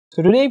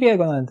So today we are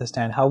going to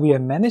understand how we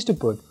have managed to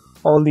put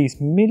all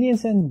these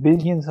millions and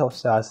billions of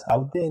stars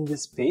out there in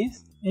this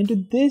space into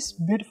this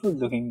beautiful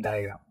looking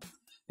diagram,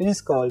 which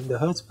is called the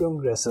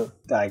Hertzsprung-Russell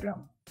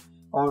diagram,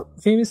 or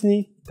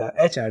famously the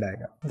HR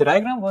diagram. The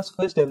diagram was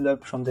first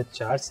developed from the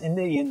charts in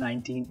the year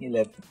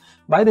 1911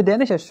 by the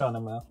Danish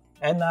astronomer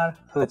N.R.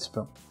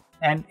 Hertzsprung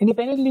and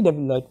independently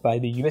developed by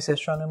the US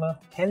astronomer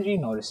Henry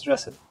Norris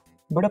Russell.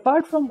 But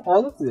apart from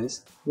all of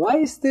this, why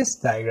is this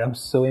diagram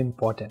so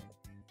important?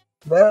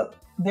 Well,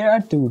 there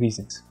are two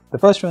reasons. The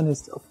first one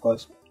is, of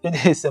course,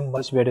 it is a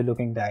much better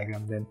looking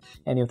diagram than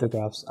any of the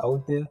graphs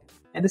out there.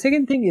 And the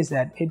second thing is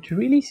that it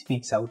really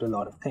speaks out a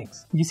lot of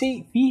things. You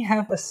see, we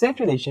have a set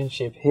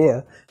relationship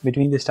here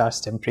between the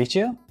star's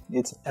temperature,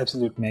 its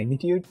absolute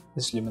magnitude,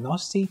 its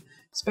luminosity,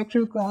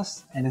 spectral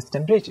class, and its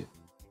temperature,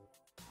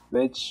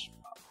 which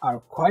are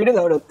quite a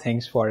lot of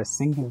things for a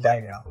single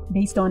diagram.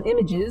 Based on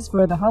images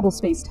for the Hubble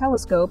Space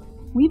Telescope,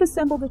 we've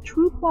assembled a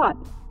true plot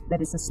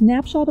that is a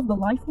snapshot of the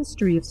life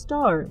history of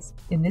stars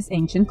in this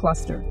ancient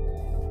cluster.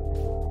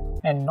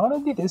 And not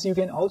only this, you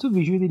can also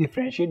visually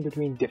differentiate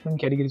between different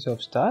categories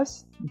of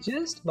stars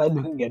just by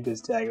looking at this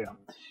diagram.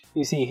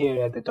 You see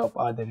here at the top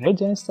are the red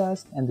giant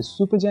stars and the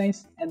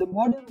supergiants, and the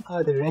bottom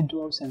are the red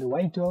dwarfs and the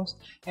white dwarfs,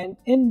 and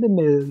in the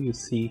middle you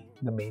see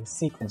the main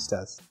sequence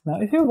stars.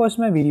 Now if you watched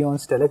my video on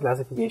stellar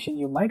classification,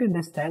 you might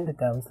understand the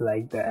terms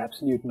like the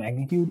absolute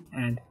magnitude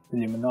and the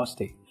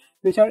luminosity,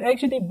 which are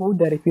actually both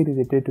directly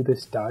related to the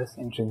star's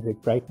intrinsic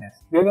brightness.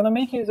 We are going to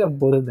make use of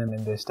both of them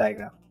in this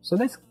diagram. So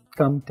let's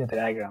come to the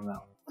diagram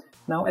now.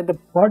 Now at the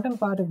bottom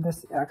part of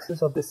this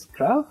axis of this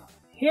graph,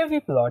 here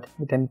we plot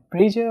the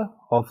temperature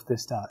of the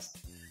stars.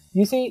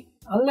 You see,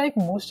 unlike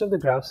most of the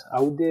graphs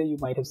out there you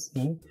might have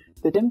seen,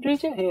 the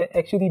temperature here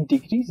actually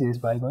decreases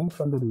by going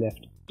from the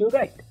left to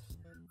right.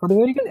 For the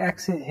vertical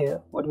axis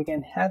here, what we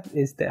can have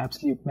is the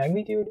absolute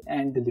magnitude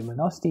and the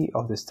luminosity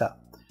of the star.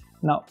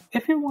 Now,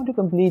 if you want to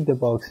complete the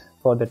box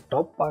for the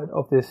top part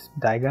of this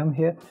diagram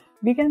here,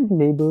 we can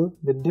label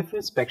the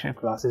different spectral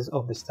classes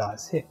of the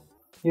stars here.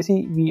 You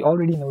see, we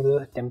already know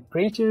the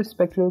temperature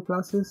spectral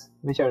classes,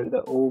 which are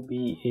the O,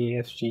 B, A,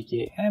 F, G,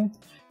 K, M.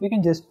 We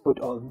can just put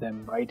all of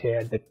them right here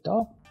at the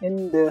top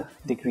in the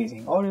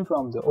decreasing order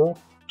from the O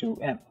to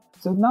M.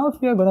 So now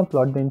if we are going to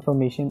plot the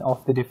information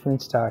of the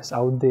different stars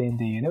out there in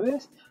the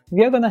universe,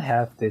 we are going to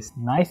have this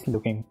nice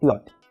looking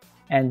plot.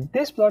 And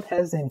this plot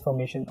has the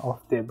information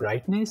of their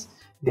brightness,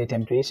 their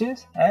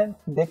temperatures, and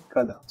their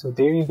color. So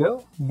there you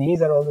go.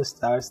 These are all the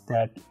stars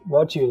that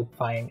what you'll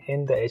find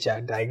in the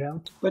HR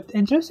diagram. But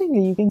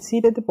interestingly, you can see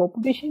that the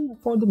population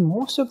for the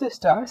most of the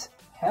stars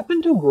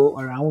happen to go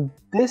around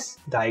this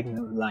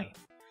diagonal line.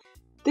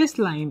 This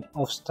line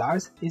of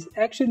stars is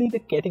actually the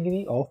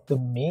category of the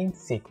main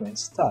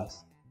sequence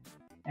stars.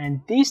 And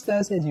these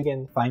stars, as you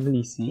can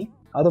finally see,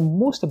 are the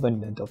most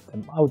abundant of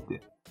them out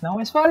there. Now,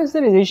 as far as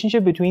the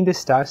relationship between the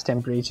star's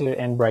temperature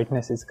and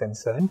brightness is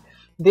concerned,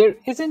 there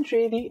isn't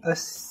really a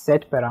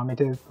set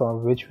parameter for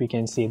which we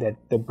can say that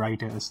the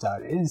brighter a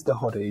star is, the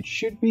hotter it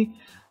should be.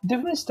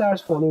 Different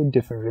stars follow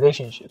different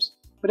relationships.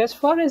 But as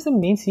far as the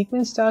main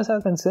sequence stars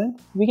are concerned,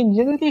 we can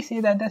generally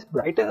say that the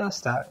brighter a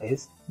star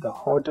is, the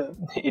hotter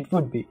it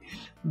would be,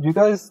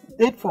 because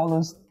it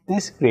follows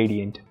this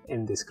gradient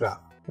in this graph.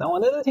 Now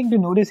another thing to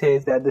notice here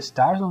is that the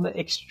stars on the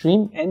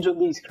extreme ends of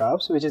these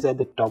graphs, which is at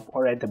the top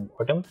or at the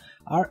bottom,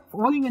 are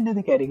falling under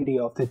the category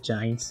of the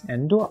giants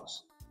and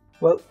dwarfs.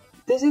 Well,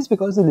 this is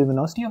because the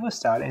luminosity of a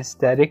star is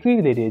directly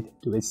related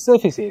to its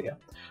surface area,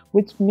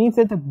 which means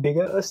that the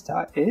bigger a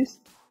star is,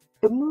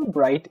 the more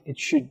bright it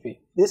should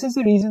be. This is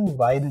the reason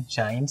why the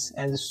giants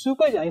and the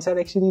supergiants are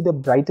actually the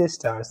brightest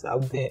stars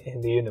out there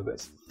in the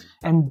universe,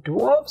 and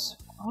dwarfs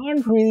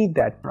aren't really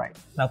that bright.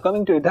 Now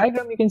coming to a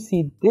diagram, you can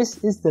see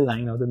this is the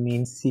line of the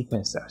main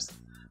sequence stars.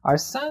 Our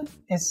sun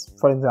is,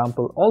 for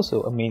example,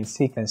 also a main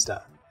sequence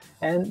star,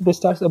 and the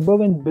stars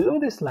above and below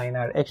this line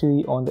are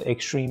actually on the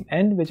extreme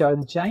end, which are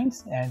the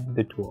giants and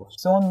the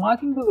dwarfs. So on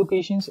marking the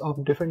locations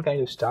of different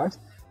kinds of stars,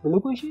 the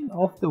location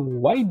of the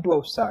white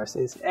dwarf stars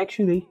is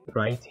actually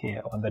right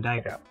here on the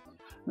diagram.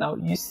 Now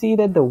you see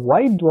that the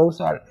white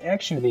dwarfs are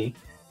actually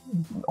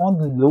on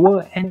the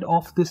lower end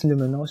of this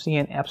luminosity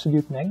and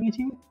absolute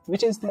magnitude,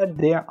 which is that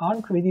they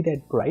aren't really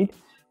that bright,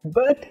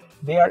 but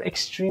they are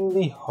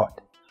extremely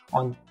hot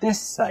on this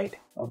side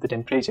of the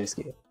temperature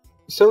scale.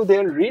 So they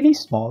are really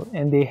small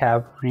and they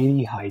have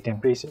really high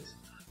temperatures.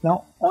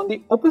 Now on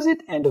the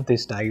opposite end of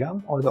this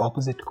diagram, or the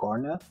opposite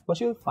corner,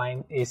 what you'll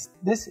find is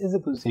this is the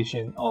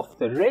position of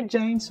the red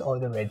giants or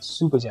the red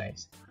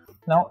supergiants.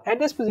 Now at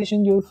this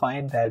position you'll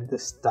find that the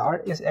star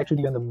is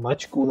actually on the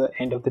much cooler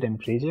end of the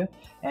temperature,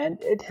 and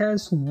it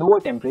has lower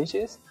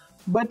temperatures,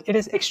 but it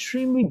is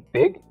extremely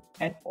big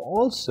and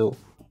also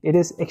it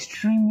is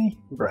extremely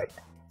bright.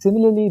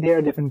 Similarly, there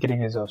are different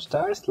categories of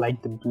stars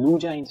like the blue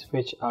giants,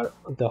 which are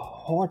the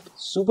hot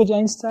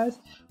supergiant stars,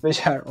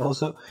 which are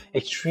also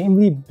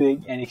extremely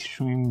big and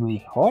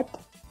extremely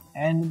hot.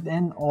 And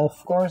then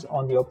of course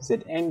on the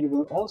opposite end you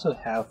will also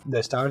have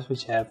the stars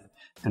which have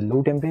the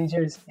low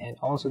temperatures and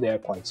also they are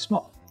quite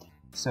small.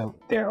 so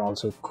they're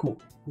also cool.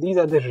 These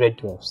are the red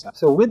dwarf stars.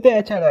 So with the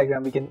HR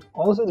diagram, we can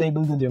also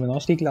label the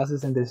luminosity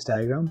classes in this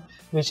diagram,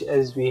 which,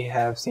 as we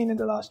have seen in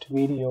the last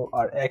video,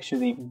 are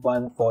actually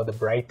 1 for the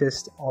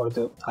brightest or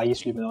the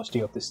highest luminosity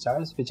of the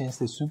stars, which is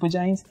the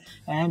supergiants,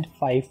 and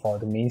 5 for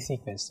the main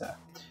sequence star.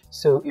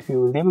 So if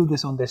you label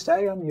this on this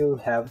diagram, you'll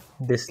have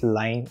this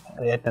line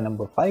at the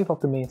number 5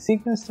 of the main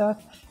sequence star,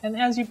 and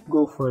as you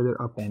go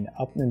further up and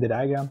up in the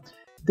diagram,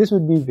 this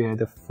would be where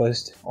the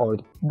first or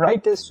the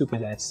brightest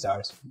supergiant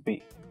stars would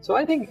be. So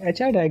I think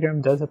HR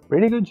diagram does a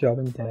pretty good job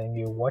in telling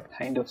you what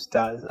kind of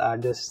stars are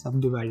just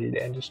subdivided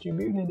and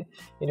distributed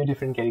into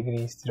different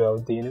categories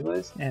throughout the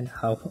universe, and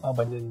how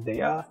abundant they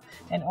are,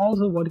 and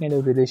also what kind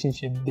of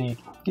relationship they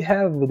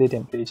have with the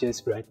temperatures,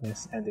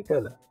 brightness, and the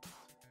color.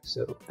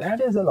 So that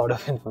is a lot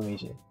of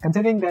information,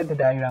 considering that the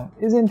diagram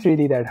isn't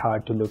really that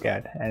hard to look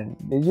at, and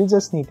you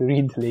just need to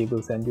read the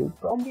labels and you'll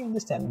probably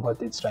understand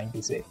what it's trying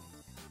to say.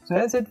 So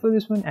that's it for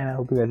this one, and I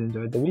hope you guys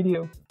enjoyed the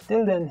video.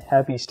 Till then,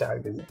 happy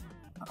stargazing.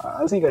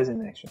 I'll see you guys in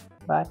the next one.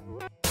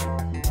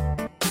 Bye.